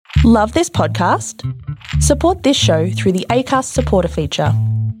Love this podcast? Support this show through the Acast supporter feature.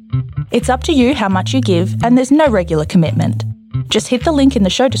 It's up to you how much you give, and there's no regular commitment. Just hit the link in the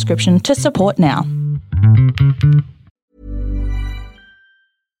show description to support now.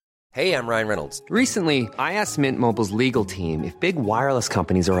 Hey, I'm Ryan Reynolds. Recently, I asked Mint Mobile's legal team if big wireless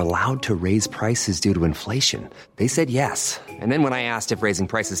companies are allowed to raise prices due to inflation. They said yes. And then when I asked if raising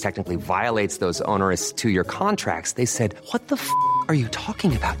prices technically violates those onerous two-year contracts, they said, "What the f*** are you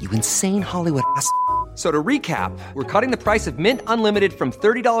talking about, you insane Hollywood ass?" So to recap, we're cutting the price of Mint Unlimited from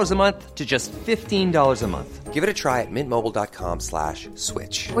 $30 a month to just $15 a month. Give it a try at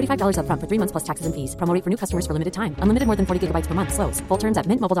mintmobile.com/switch. $45 up front for 3 months plus taxes and fees. Promo rate for new customers for limited time. Unlimited more than 40 gigabytes per month. Slows full terms at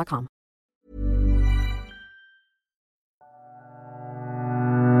mintmobile.com.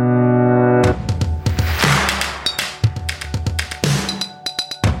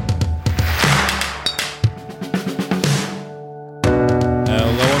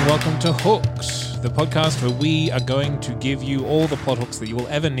 Welcome to Hooked, the podcast where we are going to give you all the plot hooks that you will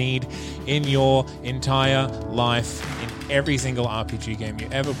ever need in your entire life, in every single RPG game you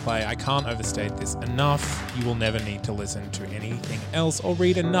ever play. I can't overstate this enough. You will never need to listen to anything else or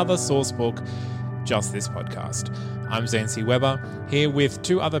read another source book, just this podcast. I'm Zane C. Weber, here with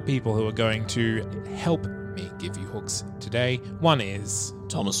two other people who are going to help me give you hooks today. One is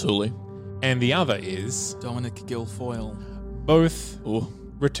Thomas Hooley, and the other is Dominic Guilfoyle. Both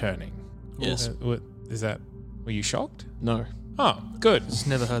returning. Yes. Were you shocked? No. Oh, good. Just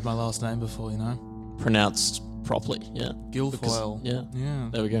never heard my last name before, you know. Pronounced properly, yeah. Guilfoyle. Yeah. Yeah.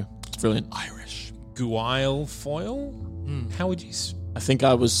 There we go. It's brilliant. Irish. Guilfoyle? How would you... I think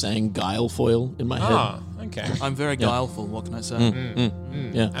I was saying Guilfoyle in my head. Ah, okay. I'm very guileful, what can I say?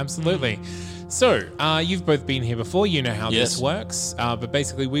 Yeah. Absolutely. So, you've both been here before. You know how Yes. this works. But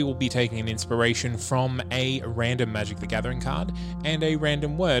basically, we will be taking an inspiration from a random Magic the Gathering card and a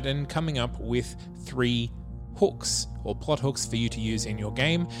random word and coming up with 3 hooks or plot hooks for you to use in your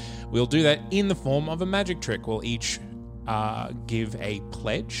game. We'll do that in the form of a magic trick. We'll each give a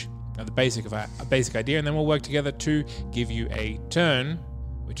pledge, the basic idea, and then we'll work together to give you a turn,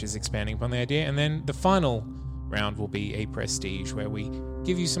 which is expanding upon the idea, and then the final round will be a prestige where we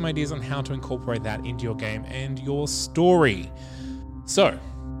give you some ideas on how to incorporate that into your game and your story. So,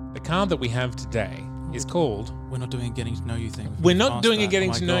 the card that we have today is called... We're not doing a getting to know you thing. We're not doing a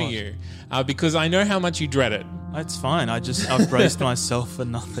getting to know you because I know how much you dread it. It's fine. I've braced myself for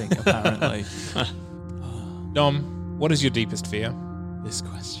nothing, apparently. Dom, what is your deepest fear? This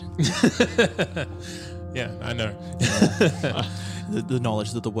question. Yeah, I know. The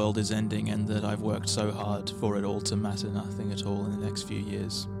knowledge that the world is ending and that I've worked so hard for it all to matter nothing at all in the next few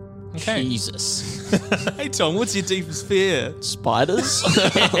years. Okay. Jesus. Hey, Tom, what's your deepest fear? Spiders?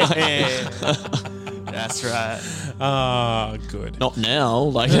 That's right. Ah, good. Not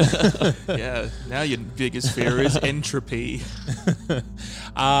now. Yeah, now your biggest fear is entropy.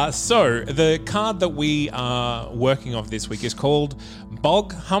 So, the card that we are working off this week is called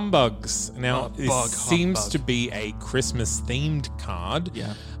Bog Humbugs. Now, this seems to be a Christmas-themed card.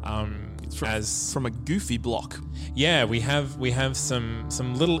 Yeah. It's from a goofy block. Yeah, we have some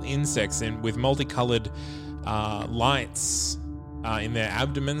little insects with multicolored lights in their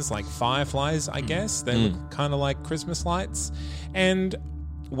abdomens, like fireflies, I guess. They look kind of like Christmas lights. And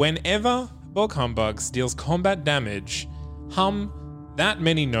whenever Bog Humbugs deals combat damage, hum that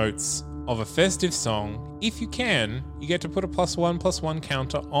many notes of a festive song. If you can, you get to put a +1/+1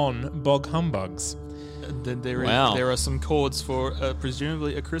 counter on Bog Humbugs. Then there are some chords for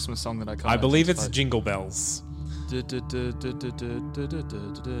presumably a Christmas song that I can't. I believe it's Jingle Bells. Yeah,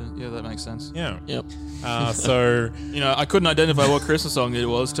 that makes sense. Yeah. Yep. So I couldn't identify what Christmas song it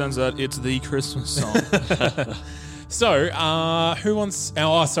was. Turns out it's the Christmas song. So, who wants...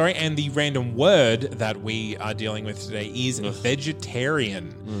 and the random word that we are dealing with today is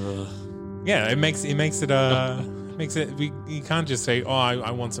vegetarian. Yeah, it makes it... You can't just say,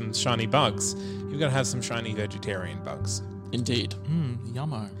 I want some shiny bugs. You've got to have some shiny vegetarian bugs. Indeed.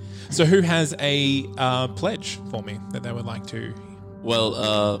 Yummo. So who has a pledge for me that they would like to...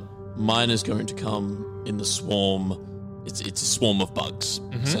 Well, mine is going to come in the swarm. It's a swarm of bugs,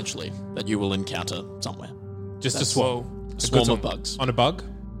 essentially, that you will encounter somewhere. Just a swarm? A swarm of bugs. On a bug?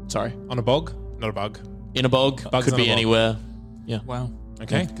 Sorry? On a bog? Not a bug. In a bog. Bugs could on a be bog. anywhere. Yeah. Wow.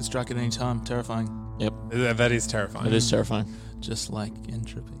 Okay. Could strike at any time. Terrifying. Yep. That is terrifying. It is terrifying. Just like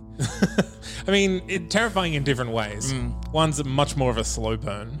entropy. I mean, terrifying in different ways. One's much more of a slow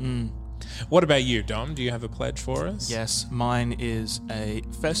burn. What about you, Dom? Do you have a pledge for us? Yes, mine is a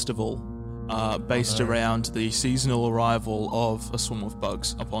festival based around the seasonal arrival of a swarm of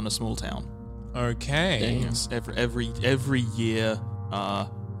bugs upon a small town. Okay. Yes, every year,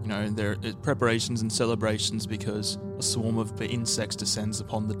 there are preparations and celebrations because a swarm of insects descends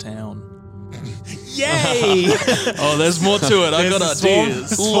upon the town. Yay! Oh, there's more to it. I got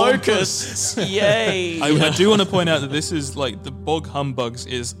ideas. Locusts. Yay! I do want to point out that this is like the bog humbugs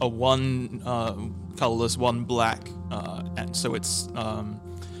is a one colorless, one black, and so it's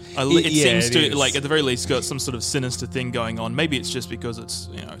it seems to is. like at the very least got some sort of sinister thing going on. Maybe it's just because it's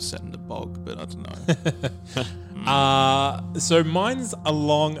set in the bog, but I don't know. So mine's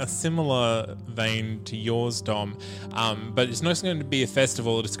along a similar vein to yours, Dom, but it's not going to be a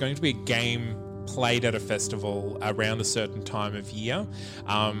festival. It's going to be a game played at a festival around a certain time of year.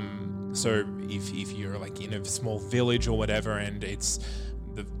 So if you're like in a small village or whatever, and it's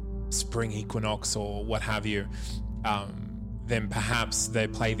the spring equinox or what have you, then perhaps they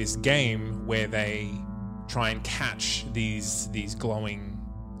play this game where they try and catch these glowing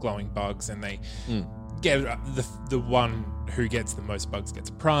bugs, and they get the one who gets the most bugs gets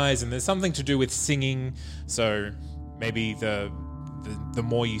a prize. And there's something to do with singing, so maybe the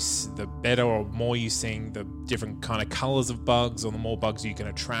more the better or more you sing, the different kind of colors of bugs, or the more bugs you can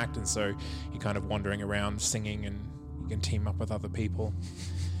attract. And so you're kind of wandering around singing, and you can team up with other people.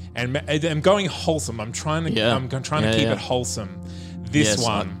 And I'm going wholesome. I'm trying to keep it wholesome. This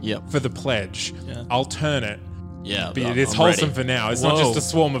one for the pledge. Yeah. I'll turn it. Yeah, but it's wholesome ready. For now. It's not just a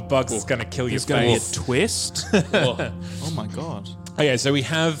swarm of bugs that's going to kill your face. It's going to be a twist. Oh my god. Okay, so we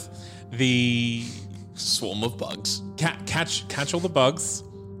have the swarm of bugs. Catch all the bugs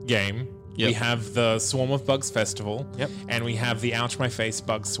game. Yep. We have the Swarm of Bugs Festival. Yep. And we have the Ouch My Face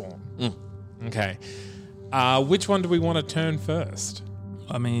Bug Swarm. Okay. Which one do we want to turn first?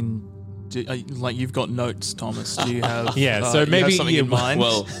 I mean, you've got notes, Thomas. Do you have? So maybe something in mind.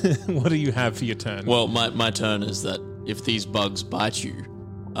 Well, what do you have for your turn? Well, my turn is that if these bugs bite you,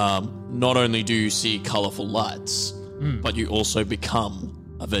 not only do you see colourful lights, but you also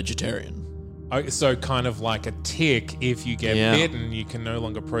become a vegetarian. So kind of like a tick. If you get bitten, you can no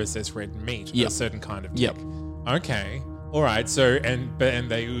longer process red meat. A certain kind of tick. Okay. All right, so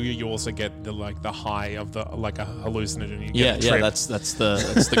you also get the high of the like a hallucinogen. You get that's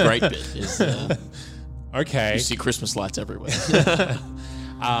the great bit. Is okay. You see Christmas lights everywhere.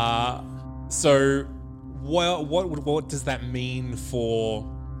 So, what does that mean for?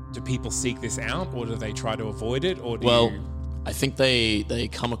 Do people seek this out, or do they try to avoid it, or I think they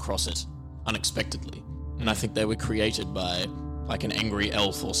come across it unexpectedly, and I think they were created by like an angry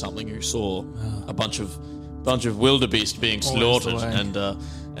elf or something who saw a bunch of wildebeest being slaughtered,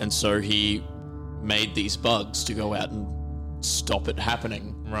 and so he made these bugs to go out and stop it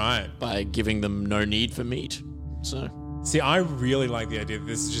happening, right? By giving them no need for meat. So, see, I really like the idea that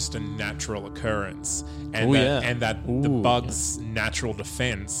this is just a natural occurrence, and that the bug's natural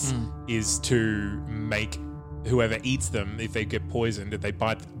defense is to make whoever eats them, if they get poisoned, if they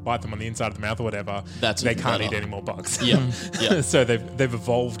bite them on the inside of the mouth or whatever, they can't eat any more bugs. So they've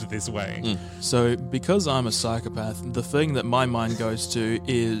evolved this way. So because I'm a psychopath, the thing that my mind goes to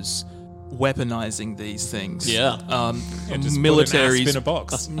is weaponizing these things. Just militaries put an asp in a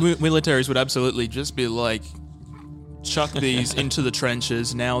box. Militaries would absolutely just be like, chuck these into the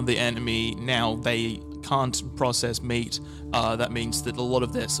trenches. Now the enemy, they can't process meat. That means that a lot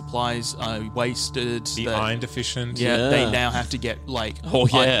of their supplies are wasted. Iron deficient. They now have to get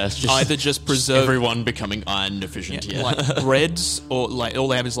either just preserve everyone becoming iron deficient. Like breads, or like all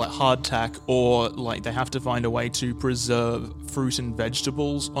they have is like hardtack, or like they have to find a way to preserve fruit and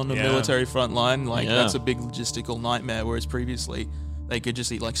vegetables on the military front line. That's a big logistical nightmare. Whereas previously they could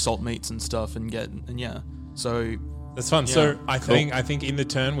just eat like salt meats and stuff so. That's fun. Yeah. So I think in the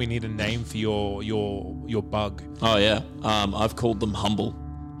turn we need a name for your bug. Oh yeah. I've called them Humble.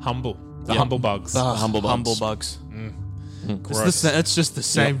 Humble. The Humble Bugs. Humble Bugs. It's just the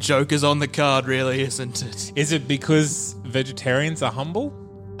same joke as on the card, really, isn't it? Is it because vegetarians are humble?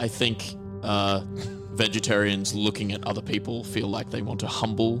 I think vegetarians looking at other people feel like they want to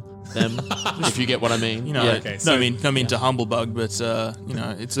humble them, if you get what I mean. I mean to humble bug, but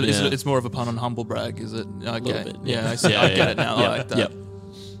it's more of a pun on humble brag, is it? Okay. A little bit, I see. I get it now. I like that. Yep.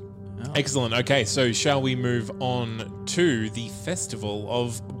 Excellent. Okay, so shall we move on to the Festival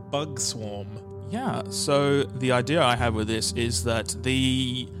of Bug Swarm? Yeah. So the idea I have with this is that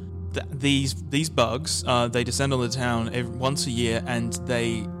these bugs they descend on the town once a year, and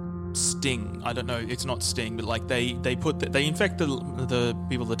they sting. I don't know. It's not sting, but like they infect the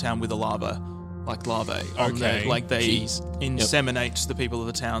people of the town with a larvae. Okay. They inseminate the people of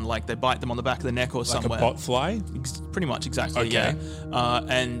the town. Like they bite them on the back of the neck or somewhere. Like a bot fly? Pretty much, exactly. Okay. Yeah.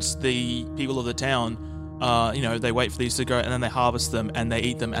 And the people of the town, they wait for these to grow, and then they harvest them and they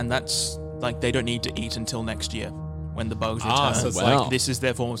eat them, and that's like they don't need to eat until next year when the bugs return. So it's Wow. This is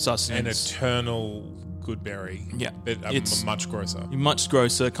their form of an sustenance. eternal good berry. Yeah. But It's- much grosser. Much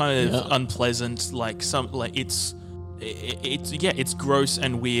grosser, kind of Yeah. unpleasant. It's gross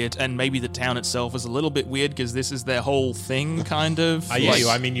and weird, and maybe the town itself is a little bit weird because this is their whole thing, kind of.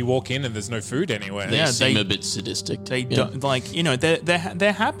 I mean, you walk in and there's no food anywhere. They Yeah, seem they- a bit sadistic. They Yeah. don't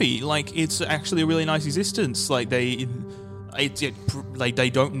they're happy. Like it's actually a really nice existence. Like they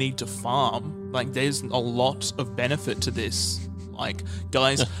don't need to farm. Like there's a lot of benefit to this. Like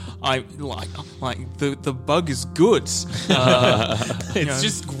guys, I like the bug is good. It's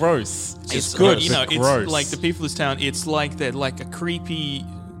just gross. It's good. It's gross. like the people of this town. It's like they're like a creepy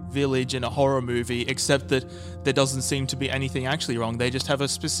village in a horror movie, except that there doesn't seem to be anything actually wrong. They just have a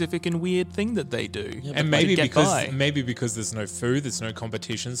specific and weird thing that they do. And to maybe get by. because there's no food, there's no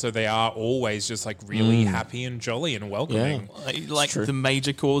competition, so they are always just like really happy and jolly and welcoming. Like true. the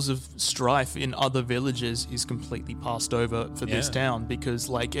major cause of strife in other villages is completely passed over for this Yeah. town because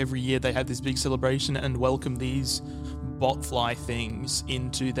like every year they have this big celebration and welcome these botfly things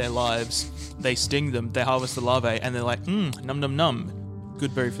into their lives. They sting them, they harvest the larvae, and they're like, num num num.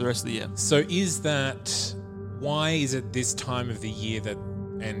 Good berry for the rest of the year. So why is it this time of the year that,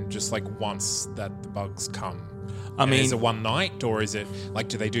 and just like once that the bugs come? I mean- is it one night, or is it like,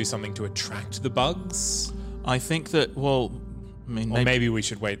 do they do something to attract the bugs? I think that, well, I mean, Or maybe we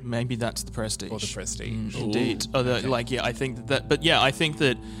should wait maybe that's the prestige. for the prestige. Indeed. I think I think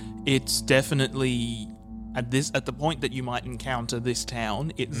that it's definitely at the point that you might encounter this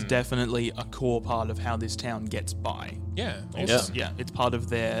town, it's definitely a core part of how this town gets by. Yeah. Yeah. Awesome. Yeah, it's part of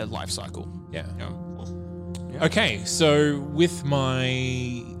their life cycle. Yeah. Yeah. Okay, so with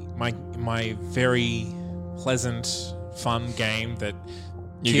my very pleasant, fun game that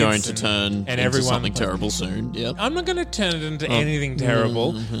You're going kids to turn and into everyone something terrible soon. Yep. I'm not going to turn it into anything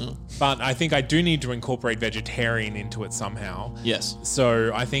terrible, but I think I do need to incorporate vegetarian into it somehow. Yes.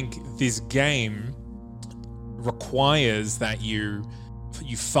 So I think this game requires that you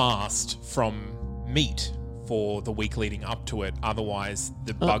fast from meat for the week leading up to it. Otherwise,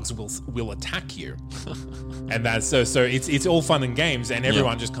 the bugs will attack you. And that's so it's all fun and games, and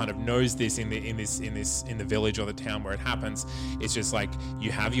everyone just kind of knows this in the village or the town where it happens. It's just like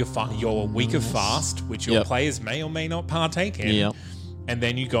you have your week of fast, which your players may or may not partake in. Yep. And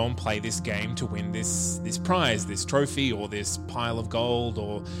then you go and play this game to win this prize, this trophy, or this pile of gold,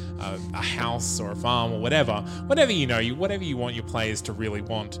 or a house, or a farm, or whatever you want your players to really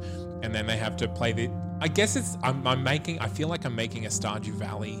want. And then they have to play the. I guess I feel like I'm making a Stardew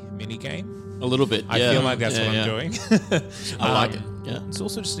Valley mini game. A little bit. I feel like that's what I'm doing. I like it. Yeah. It's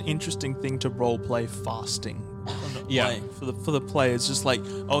also just an interesting thing to role play fasting. Yeah. Like, for the players, just like,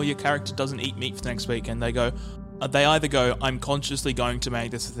 oh, your character doesn't eat meat for the next week, and they go. They either go, I'm consciously going to make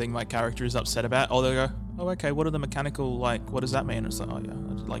this a thing my character is upset about, or they go, oh, okay, what are the mechanical, like, what does that mean? And it's like, oh, yeah,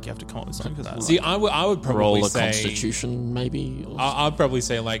 like, you have to come up with something for that. See, I would probably Roll a say constitution, maybe. Or I'd probably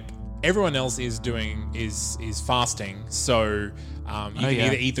say like everyone else is fasting, so you can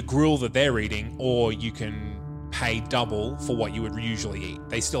either eat the gruel that they're eating, or you can pay double for what you would usually eat.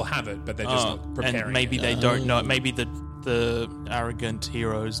 They still have it, but they're just not preparing. And maybe it. they don't know. Maybe the arrogant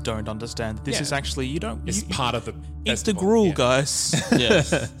heroes don't understand that this is actually It's part of the eat the festival. gruel, Yeah.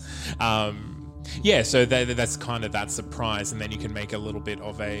 guys. yeah. So that's kind of that surprise, and then you can make a little bit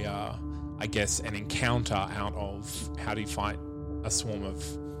of a, I guess, an encounter out of how do you fight a swarm of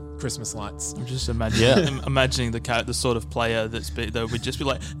Christmas lights. I'm just imagining the sort of player that would just be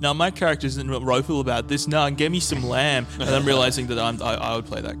like, no, my character isn't ropeable about this. No, give me some lamb, and then realizing that I would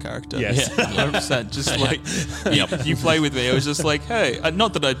play that character. Yes. 100%. Just like you play with me. I was just like, hey,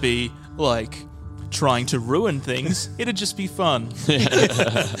 not that I'd be like trying to ruin things. It'd just be fun.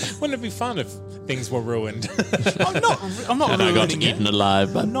 Wouldn't it be fun if things were ruined? I'm not And I ruining got it. eaten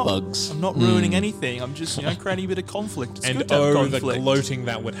alive by I'm not, bugs. I'm not ruining anything. I'm just creating a bit of conflict. It's And good to have the conflict. gloating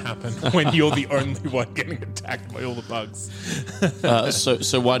that would happen when you're the only one getting attacked by all the bugs.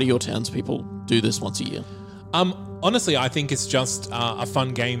 So why do your townspeople do this once a year? Honestly, I think it's just a fun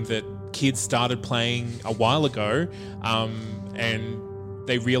game that kids started playing a while ago, and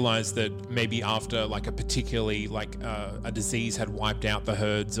they realized that maybe after like a particularly like a disease had wiped out the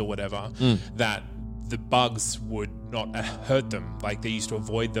herds or whatever, that the bugs would not hurt them. Like they used to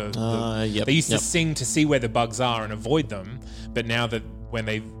avoid they used to sing to see where the bugs are and avoid them. But now that when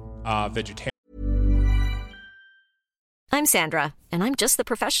they are vegetarian. I'm Sandra, and I'm just the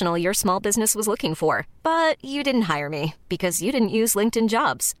professional your small business was looking for. But you didn't hire me because you didn't use LinkedIn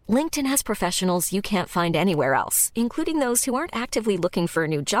Jobs. LinkedIn has professionals you can't find anywhere else, including those who aren't actively looking for a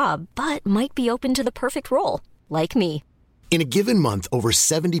new job, but might be open to the perfect role, like me. In a given month, over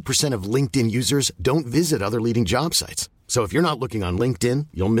 70% of LinkedIn users don't visit other leading job sites. So if you're not looking on LinkedIn,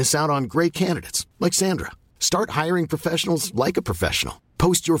 you'll miss out on great candidates like Sandra. Start hiring professionals like a professional.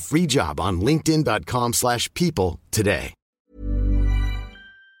 Post your free job on linkedin.com/people today.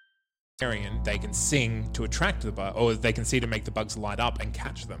 They can sing to attract the bug, or they can see to make the bugs light up and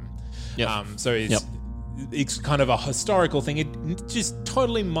catch them. Yep. So it's kind of a historical thing. It just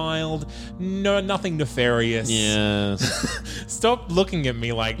totally mild, nothing nefarious. Yes. Stop looking at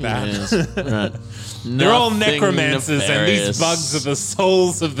me like that. Yes. Right. They're all Nothing necromancers, and these nefarious. bugs are the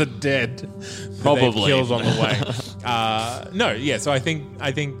souls of the dead that Probably. they've killed on the way. So I think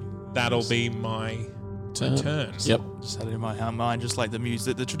that'll be my turn. Yep. Just had it in my mind, just like the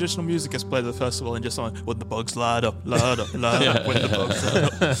music, the traditional music gets played at the festival, and just on when the bugs light up, when the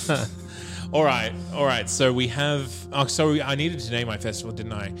bugs light up. All right. So we have. Oh, sorry, I needed to name my festival,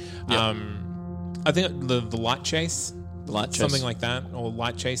 didn't I? Yep. I think the light chase, something like that, or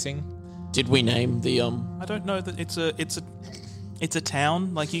light chasing. Did we name the I don't know that it's a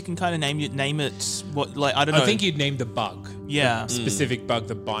town. Like you can kind of name it. What like I don't know. I think you'd name the bug. Yeah. The specific bug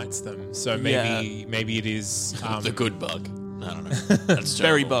that bites them. So maybe it is the good bug. I don't know. That's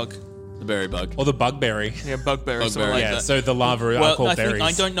berry terrible. bug. The berry bug. or the bugberry. Yeah, bugberry. Something Bugberry. like Yeah. that. So the larvae are called berries.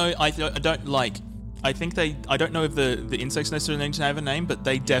 I don't know. I don't like. I think I don't know if the insects necessarily need to have a name, but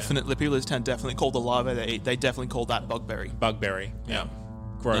they definitely, people in this town definitely call the larvae they eat. They definitely call that bugberry. Bugberry. Yeah.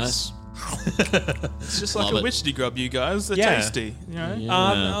 Gross. Nice. It's just like Love a it. witchetty grub, you guys. They're Yeah. tasty. You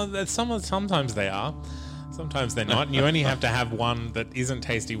know? Sometimes they are. Sometimes they're not. And you only have to have one that isn't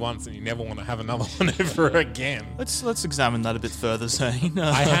tasty once, and you never want to have another one ever again. Let's examine that a bit further, Zane.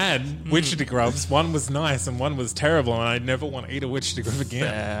 I had witchetty grubs. One was nice and one was terrible, and I never want to eat a witchetty grub again.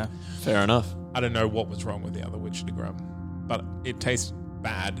 Yeah. Fair enough. I don't know what was wrong with the other witchetty grub, but it tastes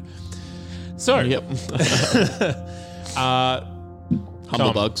bad. So, Yep. Humble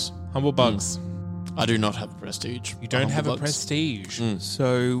Tom, bugs. Humble bugs. I do not have prestige. You don't have a Humble bugs. prestige.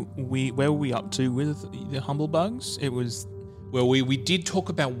 So where were we up to with the humble bugs? It was Well, we did talk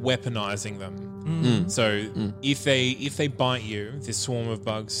about weaponizing them. So if they bite you, this swarm of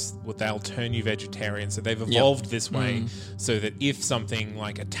bugs, they'll turn you vegetarian. So they've evolved this way so that if something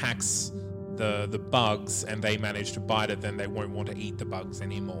like attacks the bugs and they manage to bite it, then they won't want to eat the bugs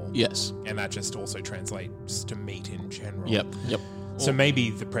anymore. Yes. And that just also translates to meat in general. Yep. So maybe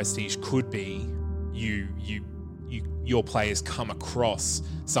the prestige could be your players come across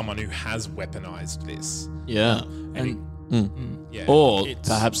someone who has weaponized this. Yeah. Yeah. Or It's-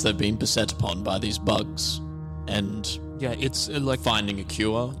 perhaps they've been beset upon by these bugs and it's like finding a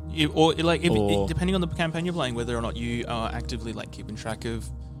cure. depending on the campaign you're playing, whether or not you are actively like keeping track of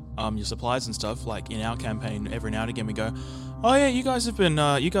your supplies and stuff. Like in our campaign, every now and again we go, oh yeah, you guys have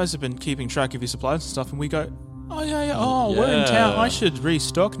been keeping track of your supplies and stuff, and we go, oh yeah, oh we're in town. I should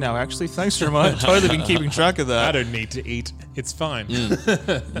restock now. Actually, thanks for reminding. Totally been keeping track of that. I don't need to eat. It's fine.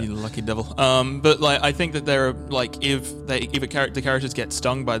 You lucky devil. But like, I think that there are like the characters get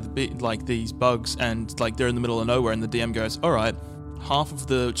stung by these bugs, and like they're in the middle of nowhere, and the DM goes, "All right, half of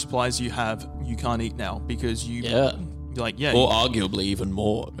the supplies you have you can't eat now because you Or arguably even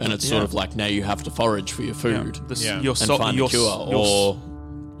more. And it's sort of like now you have to forage for your food your and find a cure. Or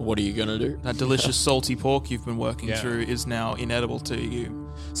what are you going to do? that delicious salty pork you've been working Yeah. through is now inedible to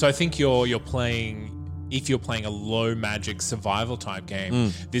you." So I think you're playing. If you're playing a low magic survival type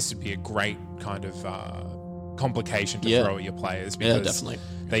game, this would be a great kind of complication to throw at your players, because definitely.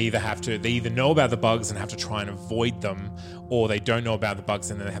 they either know about the bugs and have to try and avoid them, or they don't know about the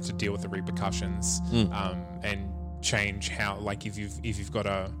bugs and then they have to deal with the repercussions and change how. Like if you've got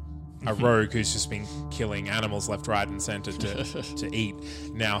a rogue who's just been killing animals left, right, and centre to eat,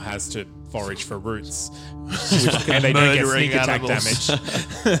 now has to forage for roots, and they don't get sneak attack damage.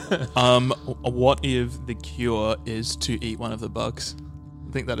 What if the cure is to eat one of the bugs?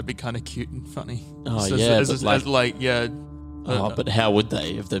 I think that'd be kind of cute and funny. Oh, but how would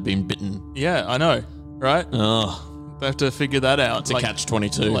they if they've been bitten? Yeah, I know, right? Oh, They have to figure that out. it's a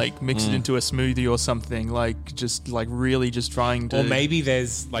catch-22. Like mix it into a smoothie or something. Like just like really just trying to. Or maybe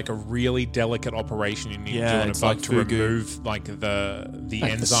there's like a really delicate operation you need to do on a it's bug like to fugu. remove like the the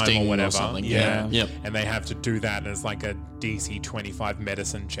enzyme sting or or whatever. something. Yeah. Yep. And they have to do that as like a DC 25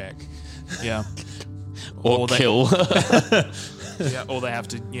 medicine check. Yeah. or they- kill. Yeah. Or they have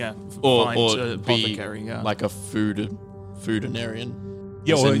to or find be apothecary. Yeah. like a foodinarian.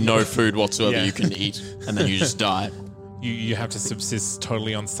 Yeah, As or- in no food whatsoever Yeah. you can eat, and then you just die. You have to subsist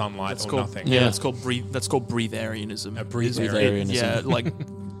totally on sunlight That's or called nothing. Yeah. That's called breatharianism. A breatharian. Breatharianism. Yeah, like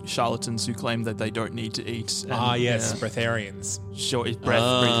charlatans who claim that they don't need to eat. And, Yes, yeah. breatharians. Sure, it's breath.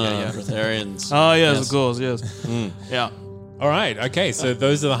 Yeah. Breatharians. Oh yes, Yes. of course, yes. Yeah. All right. Okay. So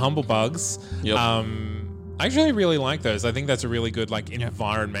those are the humble bugs. Yep. I actually really like those. I think that's a really good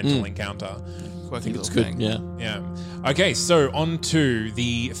environmental encounter. I think it's good. Yeah. Yeah. Okay. So on to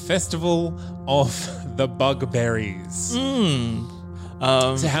the Festival of the Bugberries.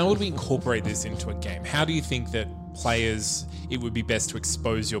 So how would we incorporate this into a game? How do you think that it would be best to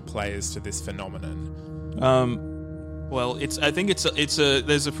expose your players to this phenomenon? Well, I think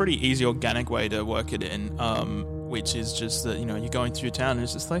there's a pretty easy organic way to work it in, which is just that, you're going through your town and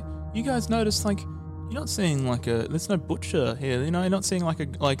it's just like, you guys notice, like, you're not seeing there's no butcher here, you're not seeing like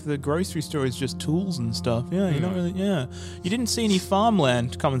the grocery store is just tools and stuff. Yeah, you're not really, you didn't see any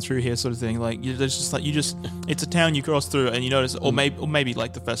farmland coming through here, sort of thing. Like, it's a town you cross through and you notice, or maybe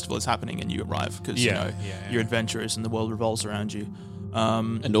like the festival is happening and you arrive because you're adventurous and the world revolves around you.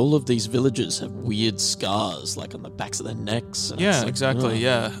 And all of these villagers have weird scars, like on the backs of their necks. Yeah, exactly.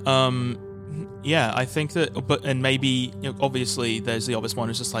 Yeah, I think that, and maybe obviously there's the obvious one.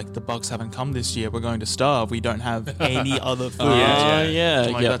 It's just like the bugs haven't come this year. We're going to starve. We don't have any other food. And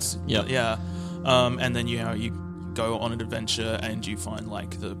then you go on an adventure and you find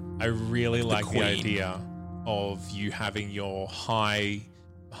I really like the idea of you having your high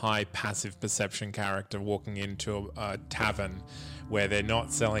passive perception character walking into a tavern where they're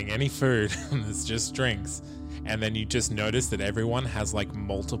not selling any food and there's just drinks. And then you just notice that everyone has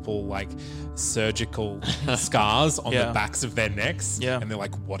multiple surgical scars on the backs of their necks. Yeah. And they're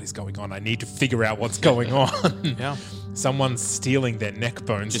like, what is going on? I need to figure out what's going on. Yeah. Someone's stealing their neck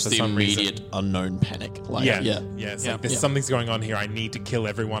bones just for the some immediate reason. Unknown panic. Something's going on here. I need to kill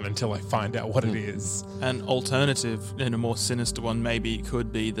everyone until I find out what it is. An alternative and a more sinister one maybe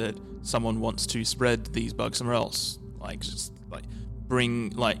could be that someone wants to spread these bugs somewhere else.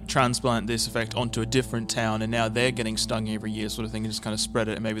 Transplant this effect onto a different town, and now they're getting stung every year, sort of thing, and just kind of spread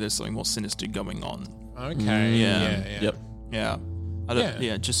it, and maybe there's something more sinister going on. Okay.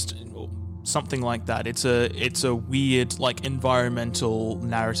 Just something like that. It's a weird environmental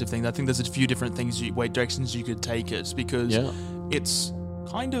narrative thing. I think there's a few different directions you could take it, because it's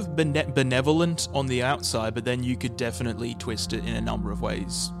kind of benevolent on the outside, but then you could definitely twist it in a number of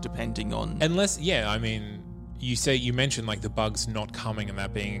ways depending on. You mentioned the bugs not coming and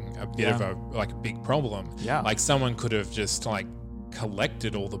that being a bit of a big problem. Yeah. Someone could have just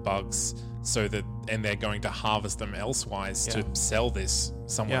collected all the bugs and they're going to harvest them elsewise to sell this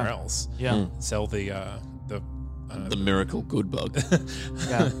somewhere else. Yeah. Sell the miracle good bug.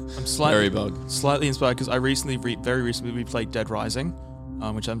 I'm slightly inspired because I very recently replayed Dead Rising,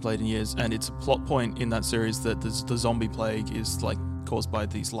 which I haven't played in years, and it's a plot point in that series that the zombie plague is caused by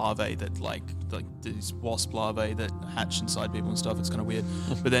these larvae that these wasp larvae that hatch inside people and stuff. It's kind of weird.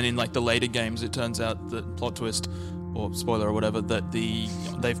 But then in the later games, it turns out that plot twist or spoiler or whatever, that the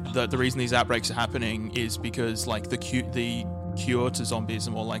reason these outbreaks are happening is because the cure to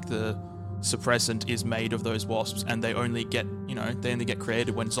zombism, or the suppressant, is made of those wasps, and they only get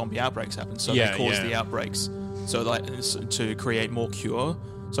created when zombie outbreaks happen. So they cause the outbreaks. So to create more cure.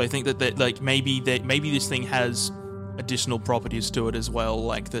 So I think that maybe this thing has additional properties to it as well,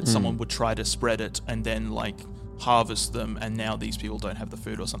 that someone would try to spread it and then harvest them, and now these people don't have the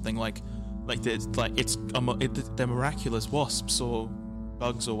food or something. They're miraculous wasps or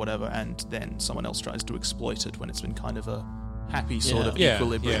bugs or whatever, and then someone else tries to exploit it when it's been kind of a happy sort of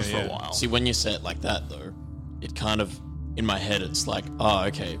equilibrium for a while. See, when you say it like that though, it kind of, in my head, it's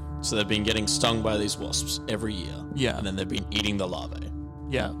okay, so they've been getting stung by these wasps every year. Yeah. And then they've been eating the larvae.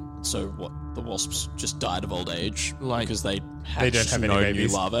 Yeah. So what? The wasps just died of old age because they don't have no any new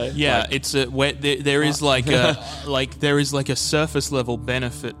larvae. Yeah, it's where there is there is a surface level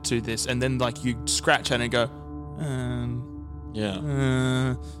benefit to this, and then you scratch at it and go,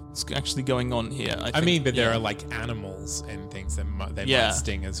 it's actually going on here. I think, but there are animals and things that might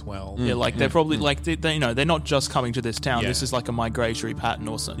sting as well. Yeah, they're probably they're not just coming to this town. This is a migratory pattern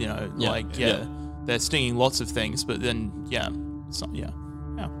or something. They're stinging lots of things, but then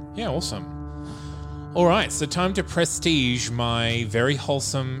awesome. All right, so time to prestige my very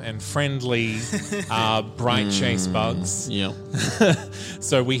wholesome and friendly bright chase bugs. Yeah.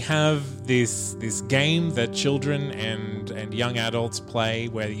 So we have this game that children and young adults play,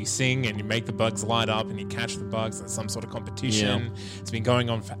 where you sing and you make the bugs light up and you catch the bugs in some sort of competition. Yeah. It's been going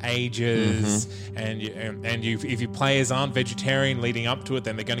on for ages, and if your players aren't vegetarian leading up to it,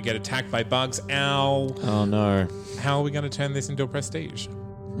 then they're going to get attacked by bugs. Ow! Oh no! How are we going to turn this into a prestige?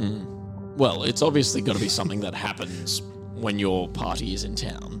 Well, it's obviously got to be something that happens when your party is in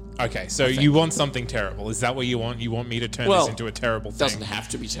town. Okay, so you want something terrible. Is that what you want? You want me to turn this into a terrible thing? It doesn't have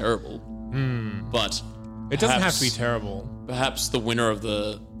to be terrible. But it doesn't have to be terrible. Perhaps the winner of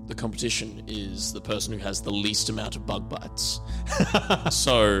the the competition is the person who has the least amount of bug bites.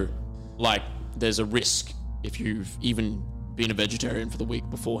 So, like, there's a risk if you've even been a vegetarian for the week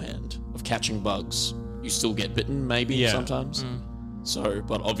beforehand of catching bugs. You still get bitten, maybe, sometimes. So,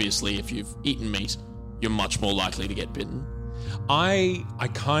 but obviously, if you've eaten meat, you're much more likely to get bitten. I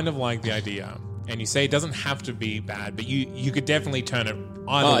kind of like the idea. And you say it doesn't have to be bad, but you could definitely turn it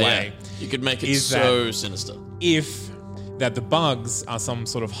either way. Yeah. You could make it so sinister. If that the bugs are some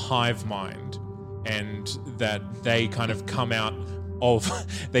sort of hive mind, and that they kind of come out of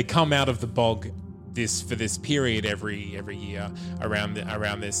the bog for this period every year around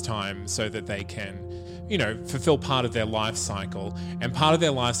this time, so that they can, fulfill part of their life cycle, and part of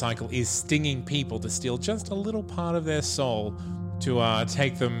their life cycle is stinging people to steal just a little part of their soul to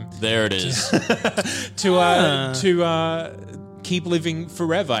take them. There it is. to keep living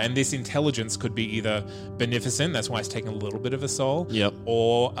forever. And this intelligence could be either beneficent, that's why it's taking a little bit of a soul. Yep.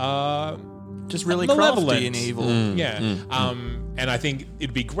 Or just really malevolent. crafty and evil. And I think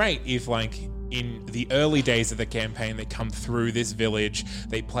it'd be great if, like, in the early days of the campaign, they come through this village,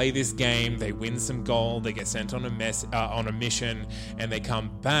 they play this game, they win some gold, they get sent on a mission, and they come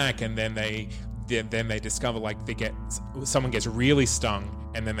back, and then they discover, like, someone gets really stung,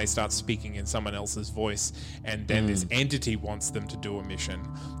 and then they start speaking in someone else's voice, and then this entity wants them to do a mission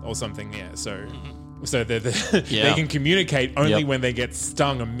or something. So they can communicate only when they get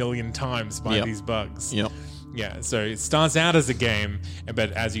stung 1,000,000 times by these bugs. Yeah, so it starts out as a game,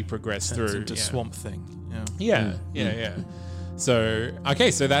 but as you progress through, into Swamp Thing. Yeah. So okay,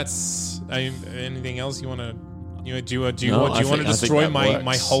 so that's anything else you want to? Do you want to destroy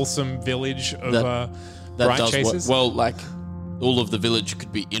my wholesome village of bright chasers? Well, like, all of the village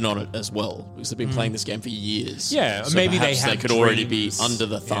could be in on it as well, because they've been playing this game for years. Yeah, so maybe they could already be under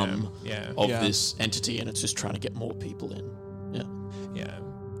the dreams. thumb of this entity, and it's just trying to get more people in. Yeah.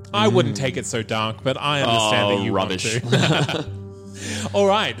 I wouldn't take it so dark, but I understand that you rubbish. want to. All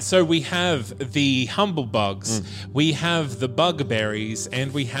right, so we have the humble bugs, we have the bugberries,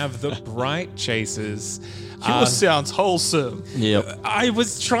 and we have the bright chasers. Yours sounds wholesome. Yep. I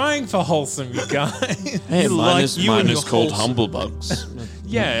was trying for wholesome, you guys. Hey, mine is your called Humble Bugs.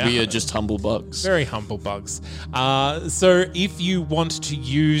 Yeah. We are just humble bugs. Very humble bugs. So if you want to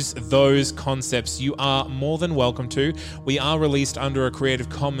use those concepts, you are more than welcome to. We are released under a Creative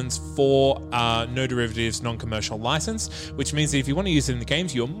Commons 4 no derivatives non-commercial license, which means that if you want to use it in the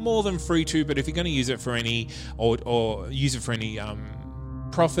games, you're more than free to. But if you're going to use it for any or use it for any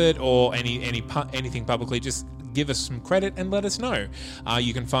profit or anything publicly, just give us some credit and let us know.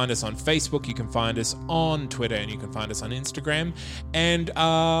 You can find us on Facebook, you can find us on Twitter, and you can find us on Instagram. And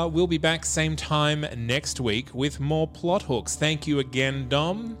we'll be back same time next week with more plot hooks. Thank you again,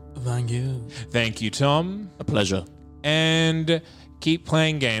 Dom. Thank you. Thank you, Tom. A pleasure. And keep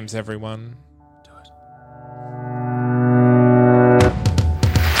playing games, everyone.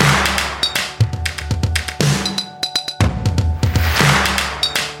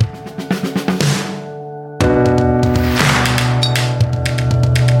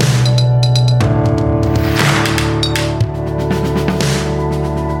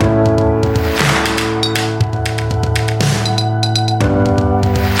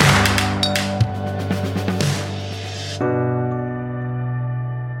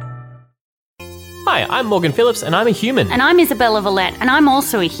 Hi, I'm Morgan Phillips and I'm a human. And I'm Isabella Vallette and I'm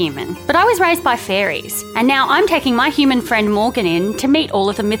also a human. But I was raised by fairies. And now I'm taking my human friend Morgan in to meet all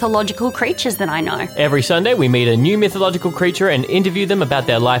of the mythological creatures that I know. Every Sunday we meet a new mythological creature and interview them about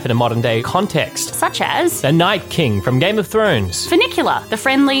their life in a modern day context. Such as the Night King from Game of Thrones. Funicula, the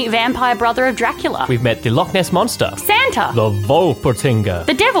friendly vampire brother of Dracula. We've met the Loch Ness Monster. Santa. The Volpertinger.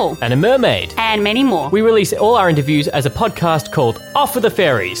 The Devil. And a mermaid. And many more. We release all our interviews as a podcast called Off with the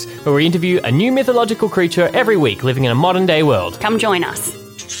Fairies, where we interview a new mythological creature every week living in a modern day world. Come join us.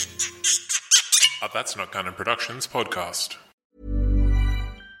 A That's Not Canon Productions podcast.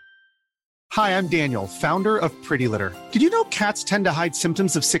 Hi, I'm Daniel, founder of Pretty Litter. Did you know cats tend to hide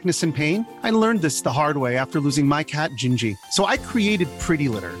symptoms of sickness and pain? I learned this the hard way after losing my cat, Gingy. So I created Pretty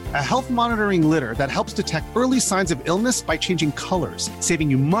Litter, a health monitoring litter that helps detect early signs of illness by changing colors, saving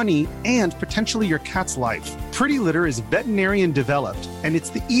you money and potentially your cat's life. Pretty Litter is veterinarian developed, and it's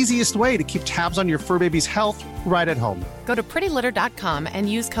the easiest way to keep tabs on your fur baby's health right at home. Go to prettylitter.com and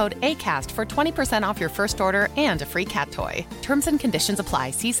use code ACAST for 20% off your first order and a free cat toy. Terms and conditions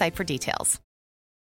apply. See site for details.